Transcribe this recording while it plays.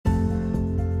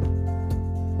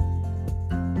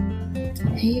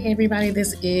Hey, everybody,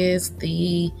 this is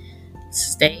the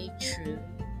Stay True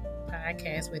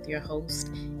podcast with your host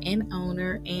and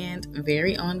owner and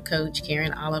very own coach,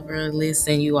 Karen Oliver.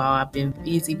 Listen, you all, I've been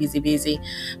busy,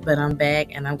 but I'm back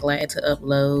and I'm glad to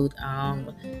upload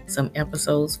some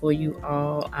episodes for you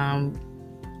all.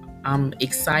 I'm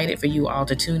excited for you all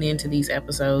to tune into these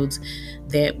episodes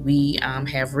that we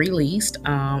have released.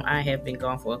 I have been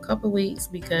gone for a couple weeks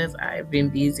because I've been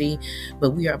busy,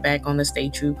 but we are back on the Stay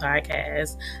True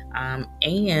podcast.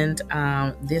 And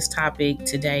this topic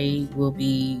today will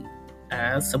be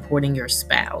supporting your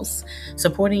spouse.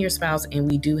 Supporting your spouse,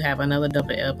 and we do have another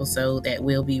double episode that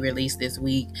will be released this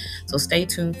week. So stay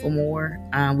tuned for more.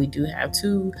 We do have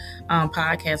two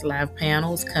podcast live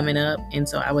panels coming up, and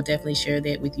so I will definitely share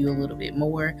that with you a little bit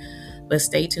more. But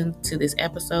stay tuned to this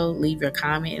episode. Leave your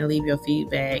comment and leave your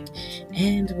feedback,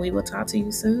 and we will talk to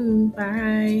you soon.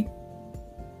 Bye.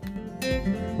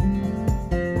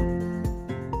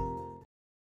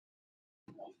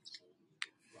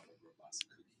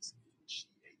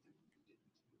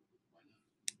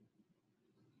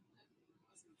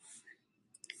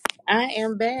 I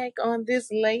am back on this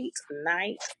late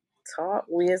night talk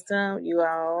wisdom. You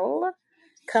all,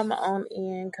 come on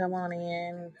in. Come on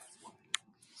in,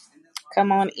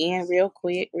 real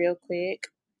quick.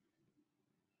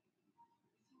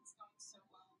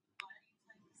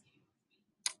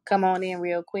 Come on in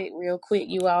real quick,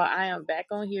 you all. I am back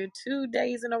on here 2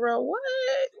 days in a row. What?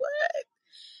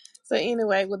 So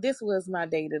anyway, well, this was my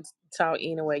day to talk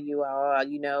anyway, you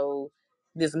all.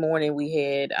 This morning we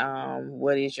had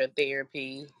what is your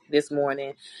therapy this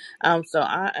morning. So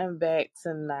I am back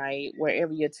tonight,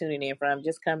 wherever you're tuning in from.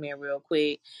 Just come in real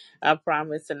quick. I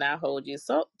promise to not hold you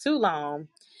so too long.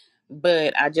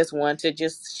 But I just want to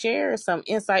just share some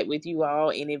insight with you all.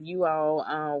 And if you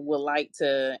all would like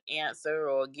to answer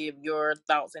or give your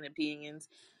thoughts and opinions,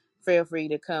 feel free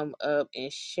to come up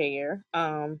and share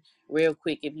real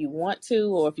quick if you want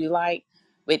to or if you like.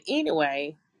 But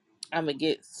anyway, I'm going to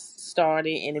get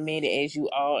started in a minute as you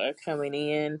all are coming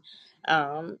in.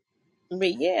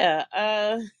 But yeah,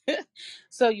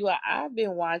 so I've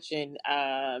been watching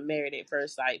Married at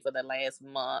First Sight for the last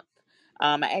month.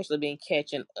 I actually been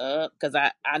catching up because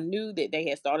I knew that they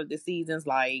had started the seasons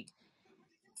like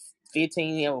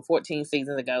 15 or 14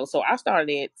 seasons ago. So I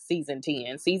started at season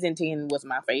 10. Season 10 was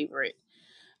my favorite.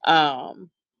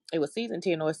 It was season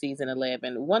 10 or season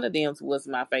 11. One of them was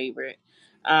my favorite.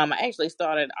 I actually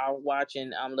started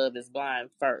watching Love is Blind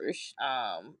first.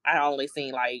 I only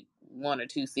seen like one or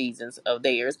two seasons of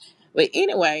theirs. But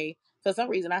anyway, for some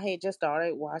reason, I had just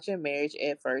started watching Marriage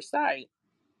at First Sight.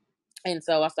 And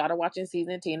so I started watching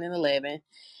season 10 and 11.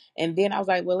 And then I was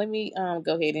like, well, let me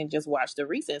go ahead and just watch the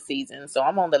recent season. So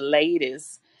I'm on the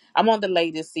latest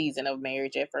season of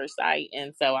Marriage at First Sight.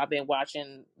 And so I've been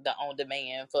watching the on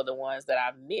demand for the ones that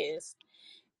I've missed.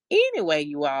 Anyway,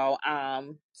 you all,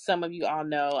 some of you all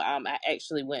know I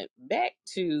actually went back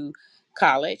to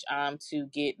college to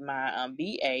get my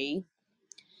BA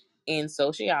in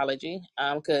sociology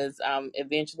because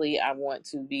eventually I want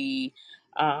to be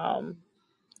um,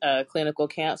 a clinical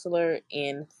counselor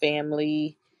in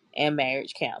family and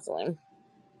marriage counseling.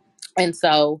 And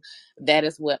so that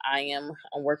is what I'm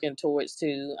working towards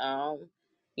to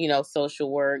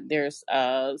social work. There's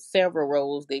several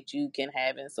roles that you can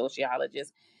have in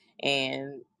sociologist,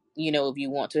 and if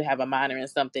you want to have a minor in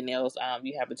something else,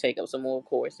 you have to take up some more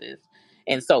courses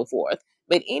and so forth.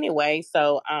 But anyway,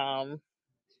 so I'm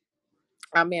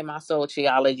in my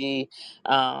sociology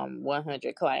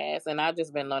 100 class, and I've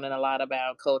just been learning a lot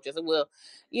about cultures. Well,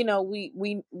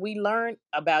 we learn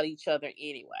about each other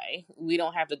anyway. We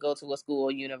don't have to go to a school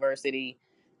or university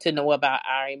to know about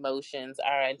our emotions,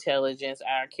 our intelligence,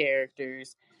 our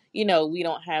characters. We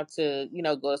don't have to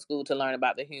go to school to learn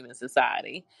about the human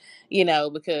society.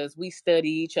 Because we study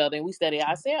each other and we study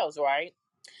ourselves, right?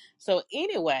 So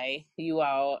anyway, you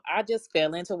all, I just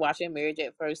fell into watching Marriage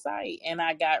at First Sight, and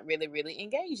I got really, really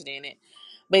engaged in it.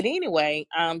 But anyway,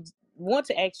 want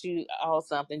to ask you all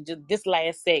something. Just this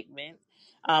last segment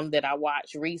that I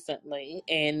watched recently,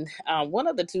 and one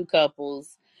of the two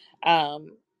couples,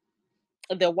 um,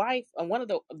 the wife, one of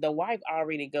the wife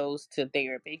already goes to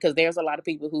therapy because there's a lot of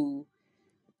people who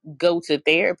go to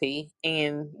therapy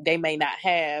and they may not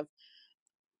have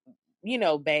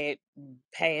bad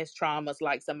past traumas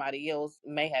like somebody else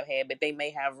may have had, but they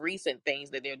may have recent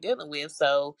things that they're dealing with.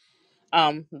 So,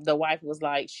 the wife was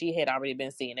like, she had already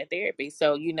been seeing a therapy.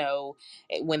 So,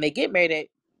 when they get married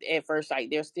at first sight,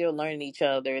 they're still learning each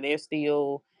other. They're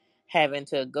still having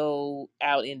to go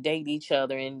out and date each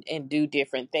other and do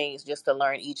different things just to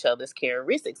learn each other's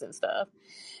characteristics and stuff.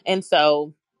 And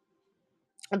so,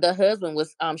 the husband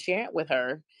was sharing with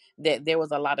her that there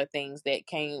was a lot of things that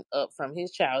came up from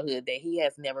his childhood that he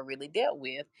has never really dealt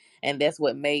with, and that's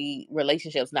what made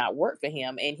relationships not work for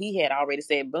him. And he had already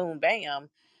said, boom bam,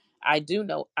 I do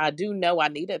know I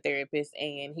need a therapist.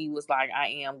 And he was like, I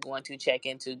am going to check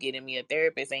into getting me a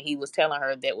therapist. And he was telling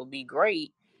her that would be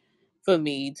great for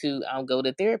me to go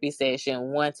to therapy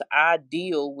session once I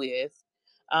deal with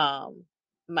um,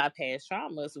 my past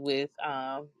traumas with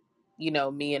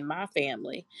me and my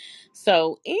family.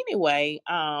 So anyway,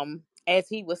 as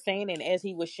he was saying and as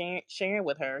he was sharing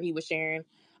with her, he was sharing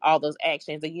all those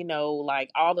actions. And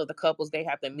like all of the couples they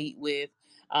have to meet with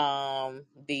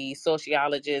the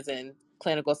sociologists and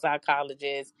clinical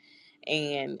psychologists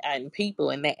and people,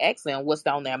 and they ask them what's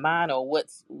on their mind, or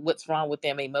what's wrong with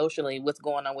them emotionally, what's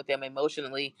going on with them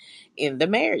emotionally in the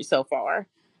marriage so far.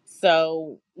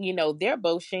 So they're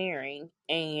both sharing,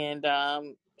 and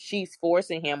she's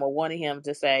forcing him or wanting him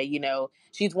to say,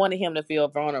 she's wanting him to feel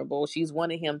vulnerable, she's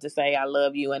wanting him to say I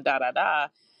love you and da da da,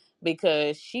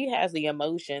 because she has the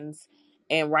emotions,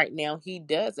 and right now he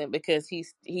doesn't, because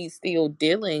he's still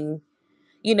dealing.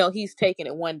 He's taking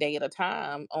it one day at a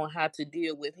time on how to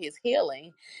deal with his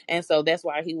healing. And so that's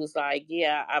why he was like,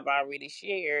 yeah, I've already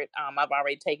shared, I've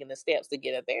already taken the steps to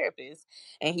get a therapist.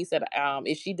 And he said,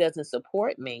 if she doesn't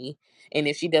support me, and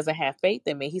if she doesn't have faith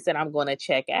in me, he said, I'm going to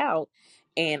check out,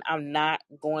 and I'm not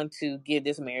going to give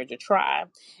this marriage a try.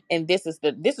 And this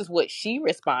is what she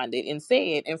responded and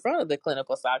said in front of the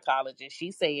clinical psychologist.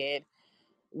 She said,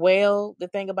 well, the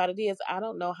thing about it is, I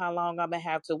don't know how long I'm gonna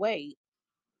have to wait.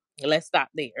 Let's stop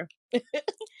there.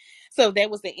 So that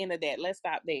was the end of that. Let's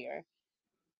stop there.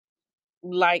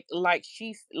 Like I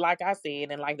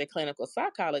said, and like the clinical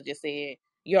psychologist said,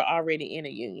 you're already in a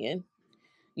union.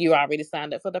 You already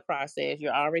signed up for the process.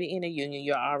 You're already in a union.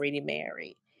 You're already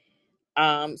married.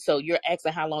 So you're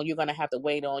asking how long you're gonna have to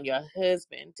wait on your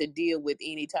husband to deal with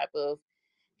any type of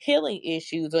healing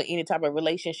issues or any type of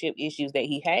relationship issues that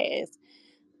he has.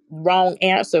 Wrong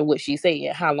answer what she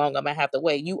said. How long am I have to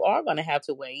wait? You are gonna have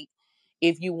to wait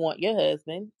if you want your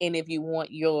husband and if you want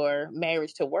your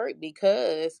marriage to work,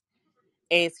 because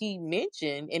as he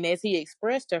mentioned and as he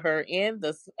expressed to her in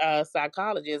the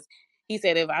psychologist, he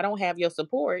said, if I don't have your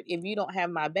support, if you don't have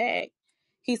my back,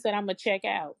 he said, I'm gonna check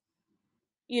out.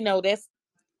 That's,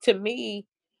 to me,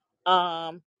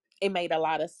 um it made a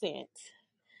lot of sense,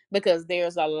 because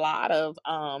there's a lot of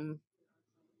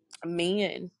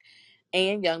men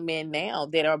and young men now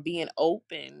that are being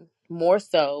open more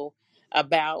so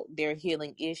about their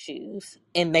healing issues,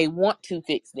 and they want to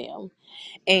fix them.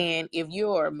 And if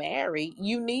you're married,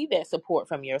 you need that support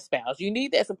from your spouse. You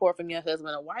need that support from your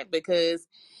husband or wife, because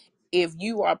if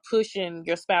you are pushing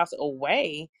your spouse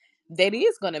away, that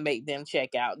is going to make them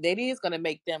check out. That is going to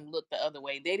make them look the other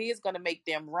way. That is going to make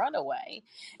them run away.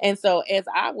 And so as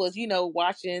I was,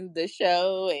 watching the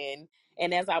show,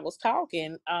 and as I was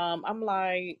talking, I'm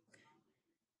like,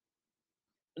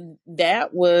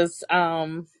 that was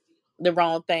the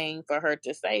wrong thing for her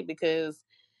to say, because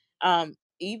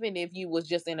even if you was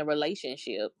just in a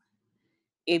relationship,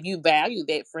 if you value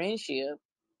that friendship,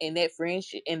 and that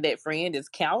friend is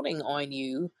counting on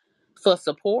you for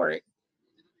support,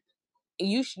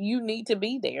 you need to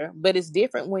be there. But it's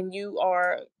different when you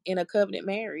are in a covenant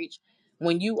marriage.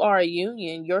 When you are a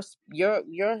union, your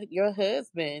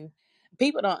husband,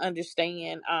 people don't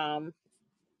understand.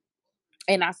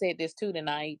 And I said this too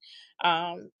tonight.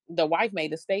 The wife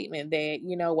made a statement that,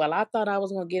 well, I thought I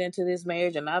was going to get into this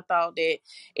marriage, and I thought that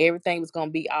everything was going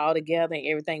to be all together and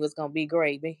everything was going to be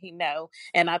great. But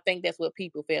and I think that's what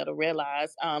people fail to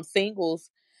realize.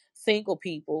 Single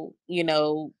people,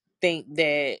 think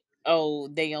that, oh,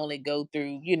 they only go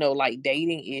through, like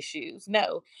dating issues.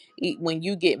 No, when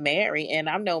you get married, and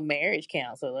I'm no marriage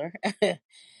counselor,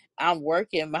 I'm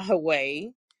working my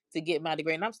way to get my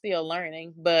degree, and I'm still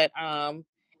learning. But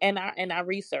and I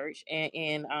research and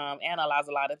analyze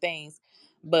a lot of things.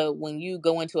 But when you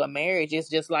go into a marriage, it's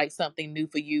just like something new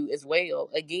for you as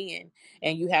well. Again,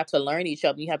 and you have to learn each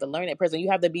other. You have to learn that person. You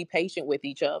have to be patient with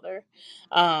each other,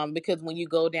 because when you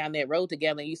go down that road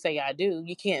together and you say I do,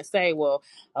 you can't say, well,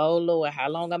 oh Lord, how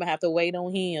long I'm gonna have to wait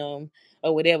on him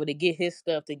or whatever to get his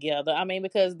stuff together. I mean,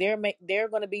 because there are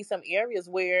going to be some areas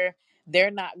where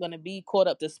they're not going to be caught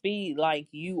up to speed like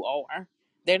you are.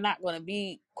 They're not going to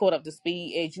be caught up to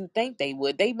speed as you think they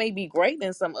would. They may be great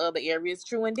in some other areas,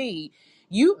 true indeed.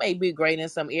 You may be great in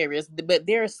some areas, but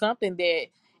there is something that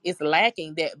is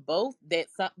lacking, that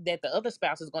the other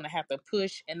spouse is going to have to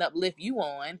push and uplift you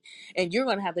on, and you're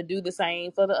going to have to do the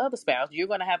same for the other spouse. You're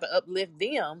going to have to uplift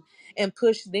them and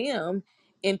push them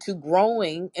into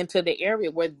growing into the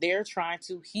area where they're trying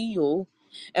to heal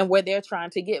and where they're trying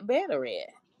to get better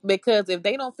at. Because if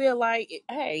they don't feel like,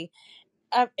 hey,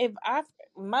 if I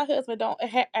my husband don't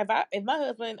if my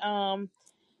husband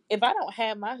if I don't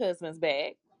have my husband's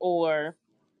back, or,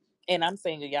 and I'm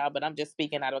single, y'all, but I'm just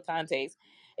speaking out of context.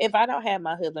 If I don't have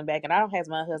my husband back and I don't have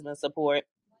my husband's support,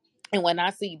 and when I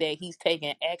see that he's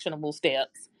taking actionable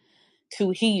steps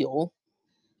to heal,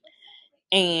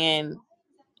 and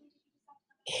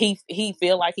he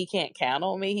feel like he can't count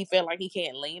on me, he feel like he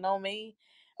can't lean on me,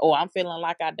 or I'm feeling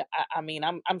like I mean,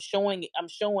 I'm showing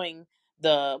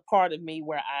the part of me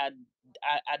where I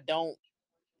don't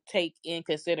take in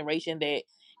consideration that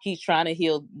he's trying to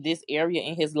heal this area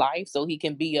in his life so he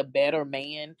can be a better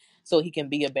man, so he can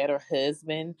be a better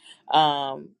husband,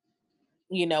 um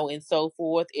and so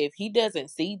forth. If he doesn't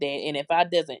see that, and if I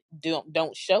doesn't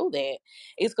don't show that,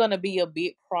 it's going to be a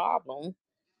big problem.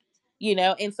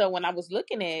 And so when I was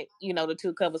looking at the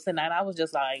two couples tonight, I was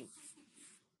just like,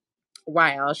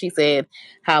 wow. She said,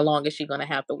 how long is she going to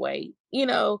have to wait?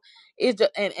 It's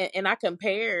just, and I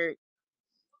compared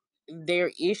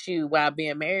their issue while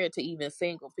being married to even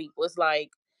single people. It's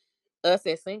like us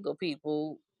as single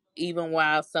people, even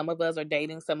while some of us are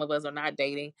dating, some of us are not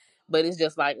dating, but it's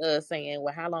just like us saying,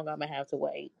 well, how long I'm gonna have to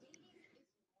wait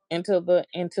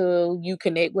until you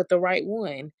connect with the right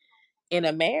one. In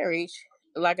a marriage,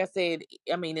 like I said,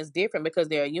 I mean, it's different because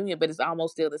they're a union, but it's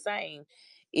almost still the same.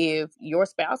 If your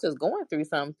spouse is going through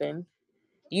something,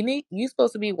 you're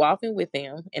supposed to be walking with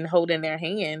them and holding their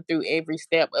hand through every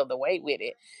step of the way with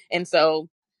it. And so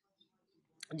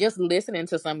just listening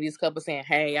to some of these couples saying,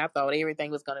 hey, I thought everything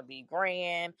was going to be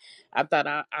grand. I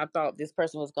thought this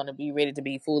person was going to be ready to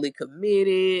be fully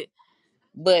committed.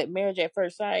 But marriage at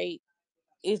first sight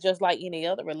is just like any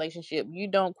other relationship. You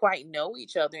don't quite know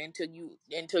each other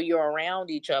until you're around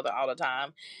each other all the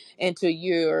time, until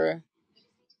you're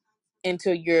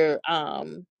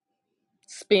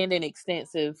spending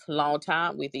extensive long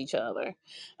time with each other,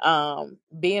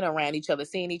 being around each other,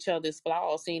 seeing each other's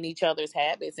flaws, seeing each other's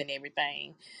habits and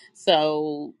everything.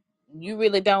 So you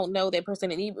really don't know that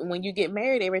person. And even when you get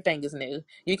married, everything is new.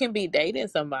 You can be dating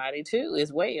somebody too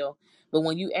as well, but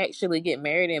when you actually get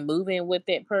married and move in with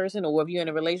that person, or if you're in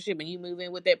a relationship and you move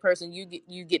in with that person,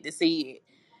 you get to see it,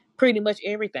 pretty much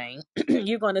everything.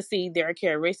 You're going to see their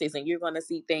characteristics, and you're going to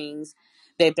see things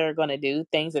that they're going to do,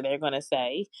 things that they're going to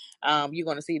say. You're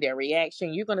going to see their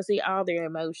reaction. You're going to see all their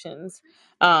emotions,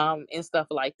 and stuff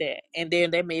like that. And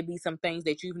then there may be some things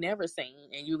that you've never seen,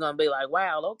 and you're going to be like,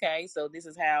 wow, okay, so this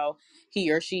is how he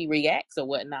or she reacts or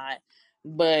whatnot.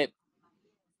 But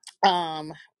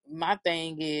um, my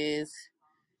thing is,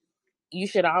 you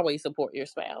should always support your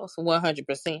spouse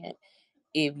 100%.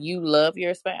 If you love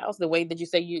your spouse the way that you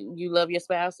say you love your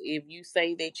spouse, if you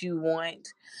say that you want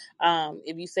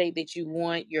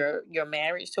your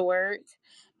marriage to work,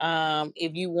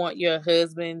 if you want your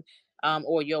husband,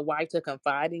 or your wife to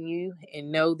confide in you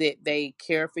and know that they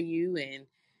care for you and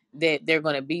that they're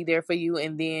going to be there for you,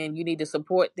 and then you need to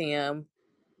support them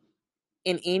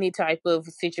in any type of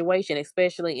situation,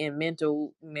 especially in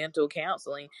mental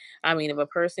counseling. I mean, if a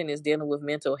person is dealing with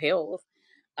mental health,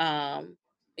 um,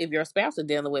 if your spouse is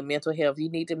dealing with mental health, you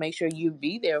need to make sure you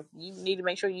be there. You need to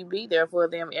make sure you be there for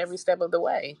them every step of the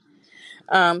way.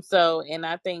 So, and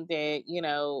I think that,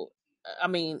 I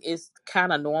mean, it's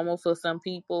kind of normal for some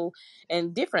people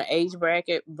and different age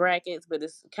brackets, but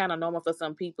it's kind of normal for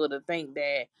some people to think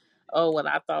that, oh, well,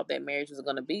 I thought that marriage was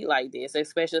going to be like this,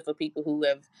 especially for people who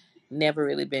have never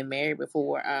really been married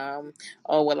before.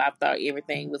 Oh, well, I thought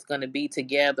everything was going to be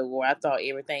together, or I thought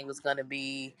everything was going to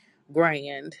be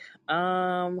grand.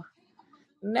 Um,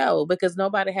 no, because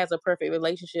nobody has a perfect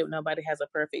relationship. Nobody has a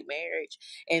perfect marriage,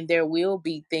 and there will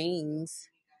be things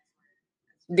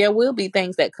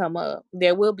that come up.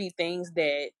 There will be things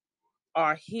that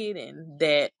are hidden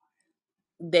that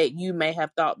you may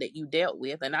have thought that you dealt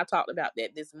with. And I talked about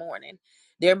that this morning.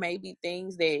 There may be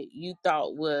things that you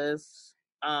thought was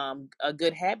a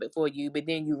good habit for you, but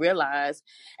then you realize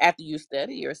after you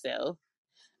study yourself,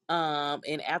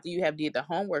 and after you have did the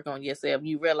homework on yourself,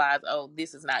 you realize, oh,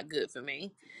 this is not good for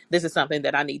me. This is something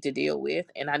that I need to deal with,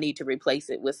 and I need to replace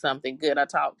it with something good. I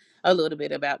talked a little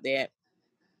bit about that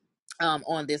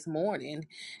on this morning.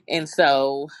 And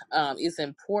so um, it's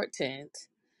important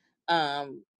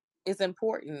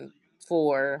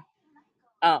for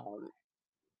um,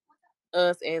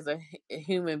 us as a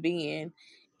human being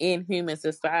in human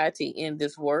society in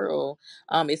this world,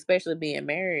 especially being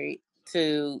married,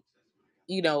 to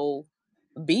you know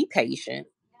be patient.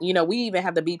 We even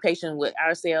have to be patient with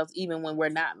ourselves even when we're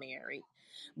not married.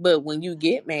 But when you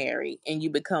get married and you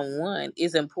become one,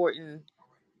 it's important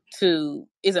for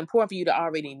you to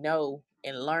already know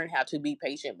and learn how to be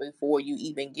patient before you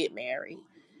even get married.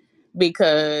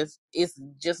 because it's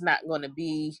just not going to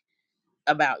be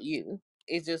about you.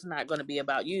 It's just not going to be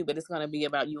about you, but it's going to be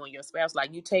about you and your spouse.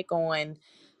 Like you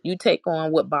take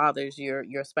on what bothers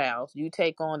your spouse. You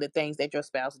take on the things that your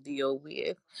spouse deal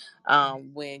with.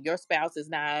 When your spouse is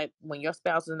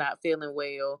not feeling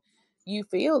well, you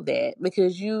feel that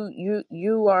because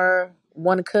you are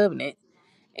one covenant,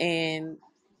 and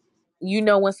you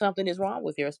know when something is wrong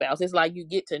with your spouse. It's like you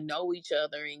get to know each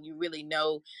other, and you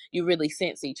really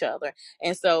sense each other.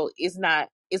 And so it's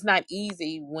not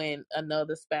easy when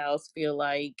another spouse feel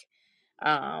like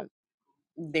um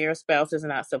their spouse is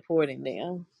not supporting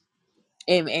them.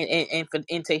 And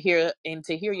to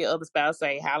hear your other spouse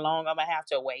say, how long I'm gonna have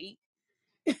to wait?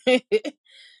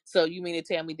 So you mean to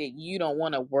tell me that you don't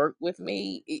want to work with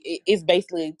me? It's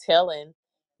basically telling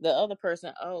the other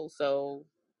person, oh, so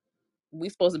we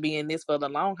supposed to be in this for the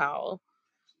long haul,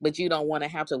 but you don't want to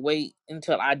have to wait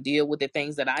until I deal with the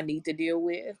things that I need to deal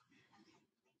with.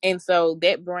 And so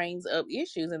that brings up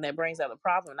issues, and that brings up a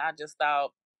problem. And I just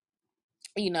thought,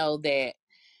 that,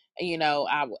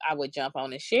 I would jump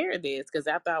on and share this because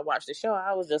after I watched the show,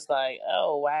 I was just like,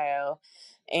 oh, wow.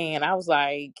 And I was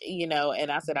like,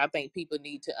 and I said, I think people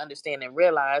need to understand and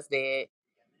realize that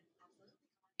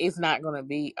it's not going to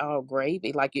be all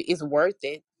gravy. Like, it's worth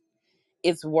it.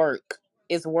 It's work.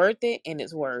 It's worth it, and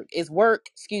it's work. It's work,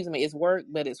 excuse me, it's work,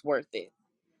 but it's worth it.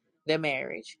 The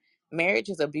marriage. Marriage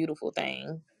is a beautiful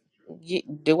thing.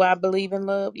 Do I believe in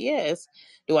love? Yes.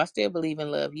 Do I still believe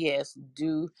in love? Yes.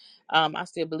 Do I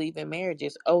still believe in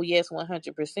marriages? Oh yes,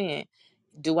 100%.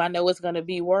 Do I know it's going to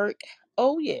be work?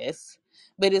 Oh yes.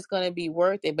 But it's going to be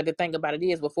worth it. But the thing about it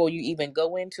is, before you even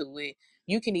go into it,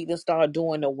 you can even start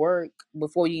doing the work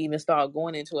before you even start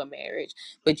going into a marriage.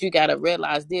 But you got to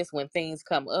realize this: when things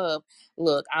come up,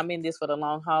 look, I'm in this for the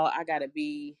long haul. I got to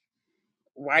be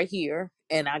right here,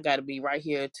 and I got to be right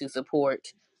here to support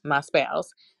my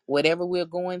spouse. Whatever we're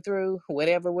going through,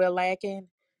 whatever we're lacking,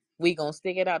 we going to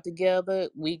stick it out together.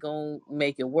 We going to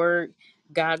make it work.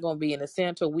 God going to be in the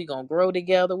center. We going to grow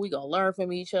together. We going to learn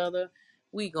from each other.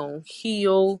 We going to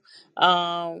heal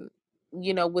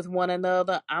with one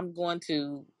another. I'm going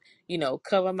to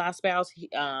cover my spouse.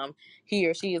 He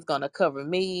or she is going to cover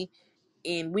me,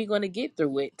 and we're going to get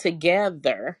through it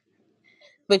together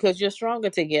because you're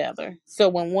stronger together. So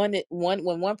when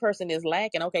one person is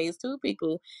lacking, okay, it's two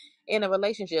people in a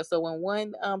relationship. So when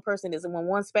when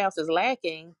one spouse is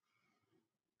lacking,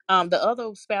 the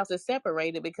other spouse is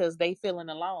separated because they feeling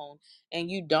alone,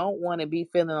 and you don't want to be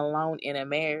feeling alone in a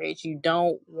marriage. You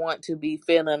don't want to be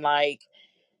feeling like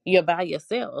you're by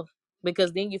yourself,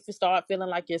 because then you start feeling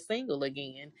like you're single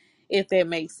again, if that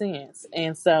makes sense.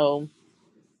 And so,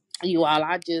 you all,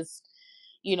 I just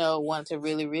want to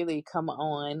really, really come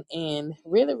on and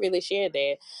really, really share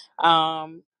that.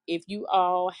 If you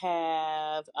all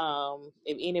have,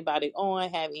 if anybody on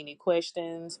have any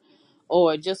questions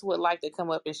or just would like to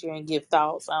come up and share and give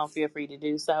thoughts, feel free to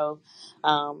do so.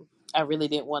 I really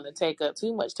didn't want to take up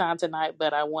too much time tonight,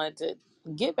 but I wanted to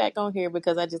get back on here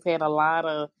because I just had a lot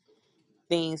of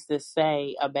things to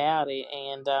say about it.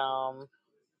 And,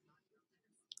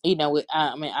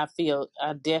 I mean,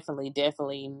 I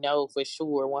definitely know for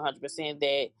sure 100%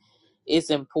 that it's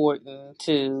important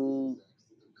to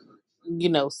you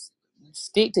know s-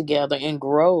 stick together and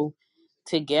grow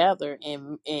together.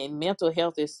 And mental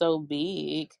health is so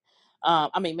big.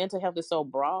 I mean, mental health is so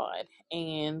broad.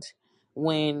 And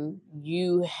when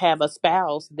you have a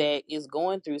spouse that is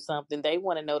going through something, they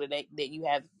want to know that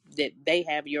they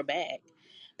have your back.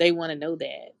 They want to know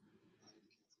that.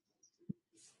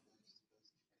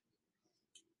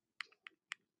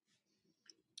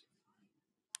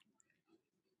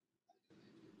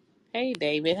 Hey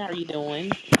David, how are you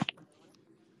doing?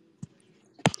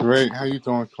 Great. How you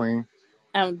doing, Queen?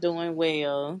 I'm doing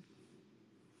well.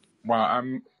 Well,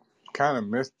 I'm kind of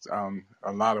missed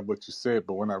a lot of what you said,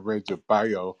 but when I read your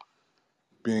bio,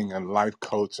 being a life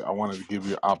coach, I wanted to give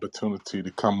you an opportunity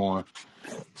to come on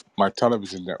my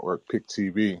television network, Pick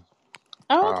TV.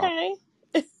 Uh, Okay.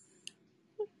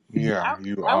 yeah, I,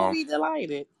 you. I would be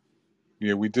delighted.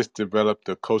 Yeah, we just developed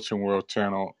the Coaching World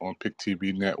channel on Pick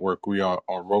TV network. We are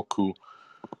on Roku,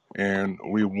 and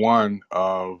we one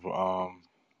of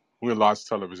we're a large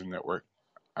television network.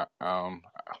 I- Um,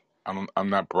 I'm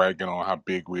not bragging on how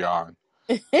big we are.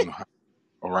 You know,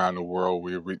 around the world,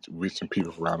 we're reaching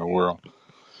people around the world.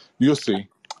 You'll see.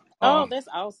 Oh, Um, that's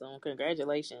awesome.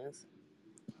 Congratulations.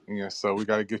 yeah, so we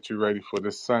got to get you ready for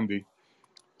this Sunday.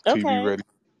 TV Okay. ready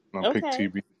on Pick Okay.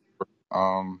 TV.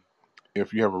 Um,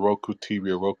 if you have a Roku TV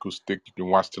or Roku stick, you can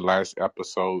watch the last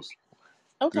episodes.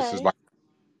 This is Okay. like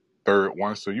the third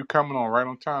one, so you coming on right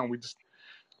on time. We just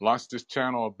launched this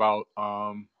channel about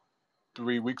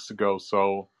 3 weeks ago.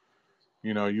 So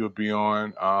you'll be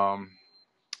on,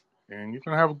 and you're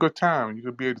gonna have a good time. You're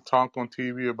gonna be able to talk on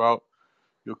TV about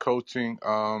your coaching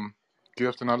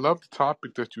gift. And I love the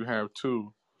topic that you have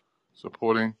too,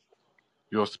 supporting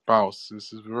your spouse.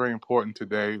 This is very important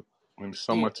today when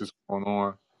so Yeah. much is going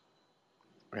on.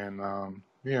 And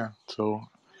yeah, so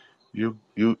you're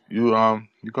gonna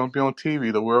be on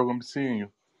TV. The world gonna be seeing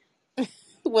you.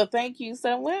 Well, thank you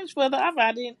so much for the offer.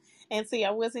 I didn't, and see,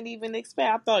 I wasn't even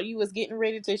expect. I thought you was getting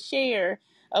ready to share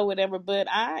or whatever. But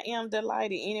I am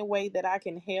delighted any way that I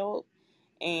can help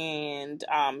and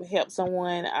help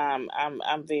someone.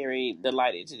 I'm very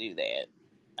delighted to do that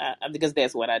because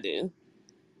that's what I do.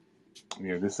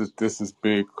 Yeah, this is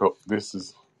big. This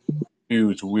is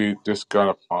huge. We just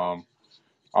got a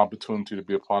opportunity to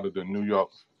be a part of the New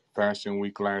York Fashion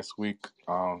Week last week.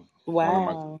 One of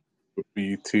my Wow.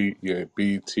 BET, yeah,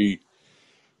 BET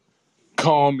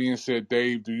called me and said,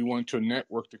 Dave, do you want your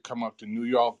network to come up to New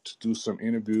York to do some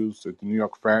interviews at the New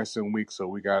York Fashion Week? So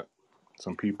we got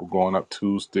some people going up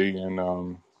Tuesday and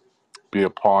be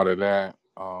a part of that.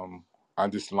 I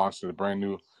just launched a brand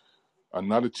new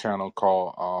another channel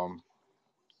called um,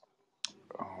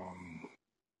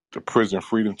 the Prison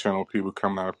Freedom Channel. People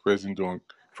coming out of prison doing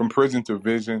from prison to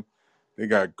vision. They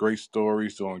got great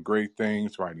stories, doing great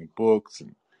things, writing books,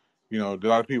 and a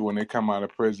lot of people when they come out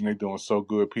of prison, they doing so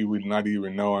good. People not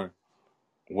even knowing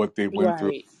what they went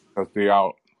through Right. because they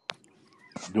out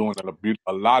doing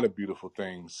a lot of beautiful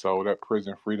things. So that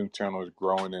Prison Freedom Channel is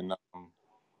growing, and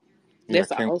yeah,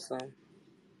 That's awesome.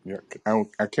 yeah,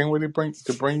 I can't wait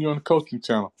to bring you on the coaching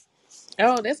channel.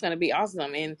 Oh, that's gonna be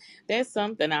awesome, and that's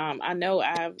something I know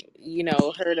I've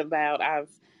heard about. I've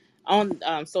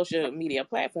on social media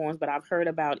platforms, but I've heard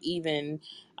about even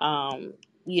um,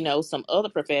 some other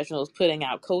professionals putting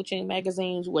out coaching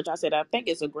magazines, which I said I think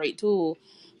it's a great tool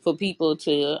for people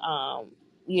to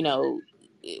you know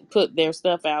put their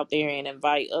stuff out there and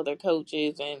invite other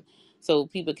coaches and. So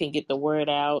people can get the word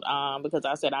out, because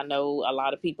I said I know a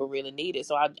lot of people really need it.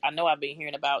 So I know I've been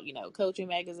hearing about coaching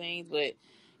magazines, but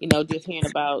just hearing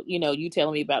about, you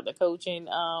telling me about the coaching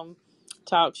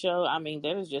talk show. I mean,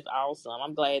 that is just awesome.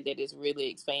 I'm glad that it's really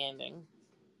expanding.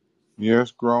 Yeah,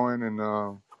 it's growing, and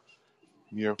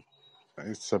yeah,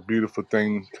 it's a beautiful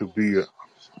thing to be a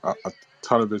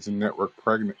television network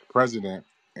president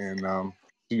and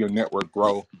see your network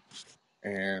grow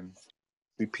and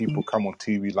see people come on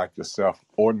TV like yourself,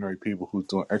 ordinary people who's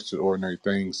doing extraordinary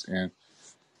things. And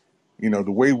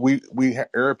the way we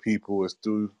air people is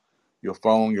through your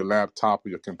phone, your laptop, or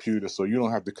your computer, so you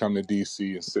don't have to come to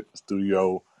DC and sit in the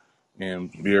studio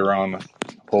and be around a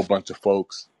whole bunch of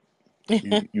folks.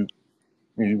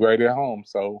 You right at home,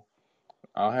 so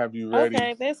I'll have you ready.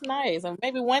 Okay, that's nice. And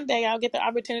maybe one day I'll get the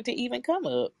opportunity to even come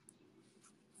up.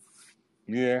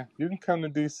 Yeah, you can come to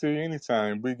DC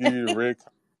anytime. We give you the red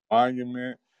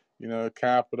monument,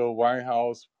 Capitol, White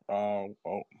House, Martin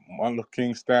Luther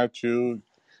King statue,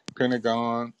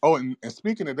 Pentagon. Oh, and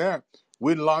speaking of that,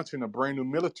 we're launching a brand new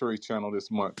military channel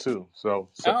this month too. So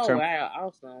Oh September. wow,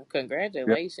 awesome.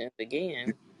 Yeah, Congratulations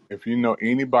again. if you know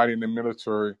anybody in the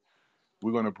military,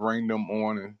 we're gonna bring them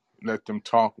on and let them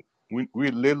talk.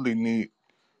 We literally need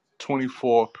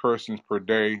 24 persons per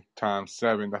day times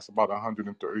seven. That's about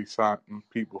 130 something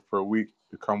people per week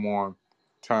to come on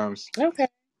times. Okay.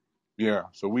 Yeah,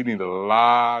 so we need a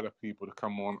lot of people to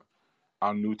come on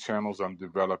our new channels I'm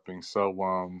developing. So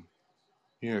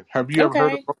yeah, have you ever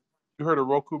Okay. heard of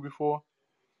Roku before?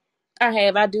 I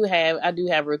have. I do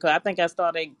have Ruko. I think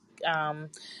um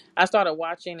I started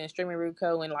watching and streaming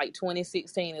Ruko in like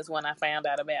 2016 is when I found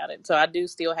out about it. So I do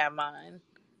still have mine.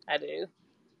 I do.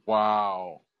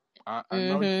 Wow, I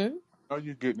Mhm. know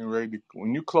you're getting ready.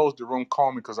 When you close the room,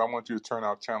 call me because I want you to turn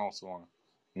our channels on.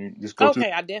 You just go to the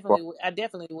Okay, bar. I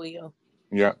definitely will.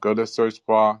 Yeah, go to the search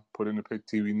bar, put in the Pick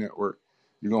TV network.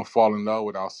 You're gonna fall in love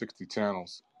with our 60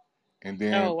 channels, and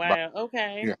Oh then wow.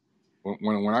 Okay. yeah,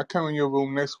 when I come in your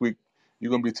room next week,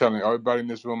 you're gonna be telling everybody in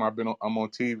this room I'm on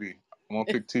TV. I'm on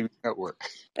Pick TV network.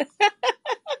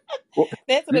 Well,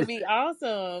 That's gonna you- be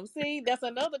awesome. See, that's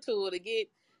another tool to get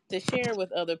to share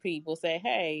with other people. Say,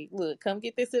 hey, look, come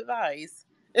get this advice.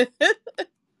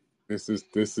 this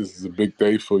is a big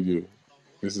day for you.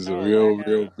 This is a Oh real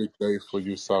wow. big day for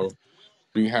you. So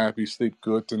be happy, sleep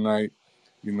good tonight.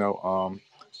 You know,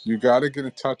 you gotta get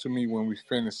in touch with me when we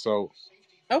finish. So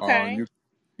Okay. you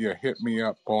yeah, hit me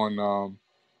up on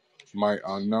my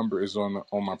number is on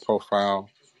my profile,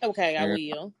 Okay, I and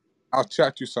will. I'll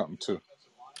chat you something too.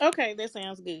 Okay, that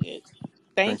sounds good.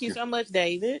 Thank Thank you you, so much,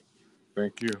 David.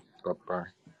 thank you. Bye bye.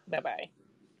 Bye bye.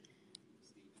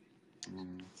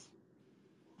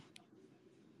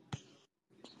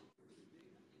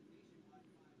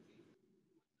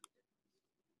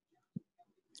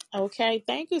 Okay,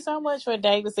 thank you so much for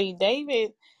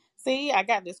David. See, I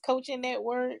got this coaching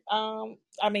network.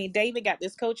 David got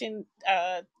this coaching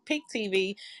Pick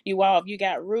TV. You all, if you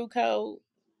got Ruco,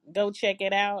 go check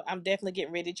it out. I'm definitely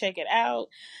getting ready to check it out.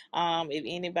 If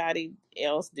anybody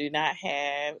else do not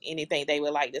have anything they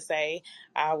would like to say,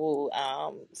 I will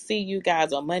see you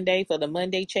guys on Monday for the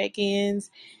Monday check-ins.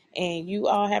 And you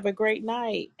all have a great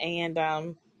night. And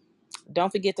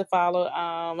don't forget to follow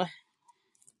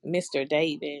Mr.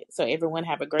 David. So everyone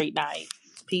have a great night.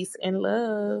 Peace and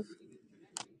love.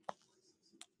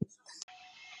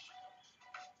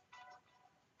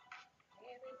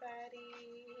 Hey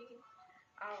everybody.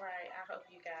 All right. I hope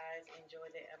you guys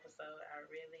enjoyed the episode. I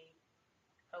really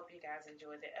hope you guys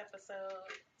enjoyed the episode.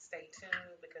 Stay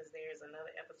tuned because there's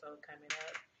another episode coming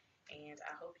up. And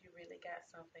I hope you really got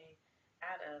something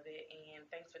out of it. And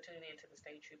thanks for tuning in to the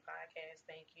Stay True podcast.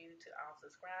 Thank you to all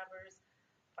subscribers,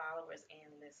 followers,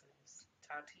 and listeners.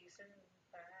 Talk to you soon.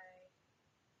 Bye.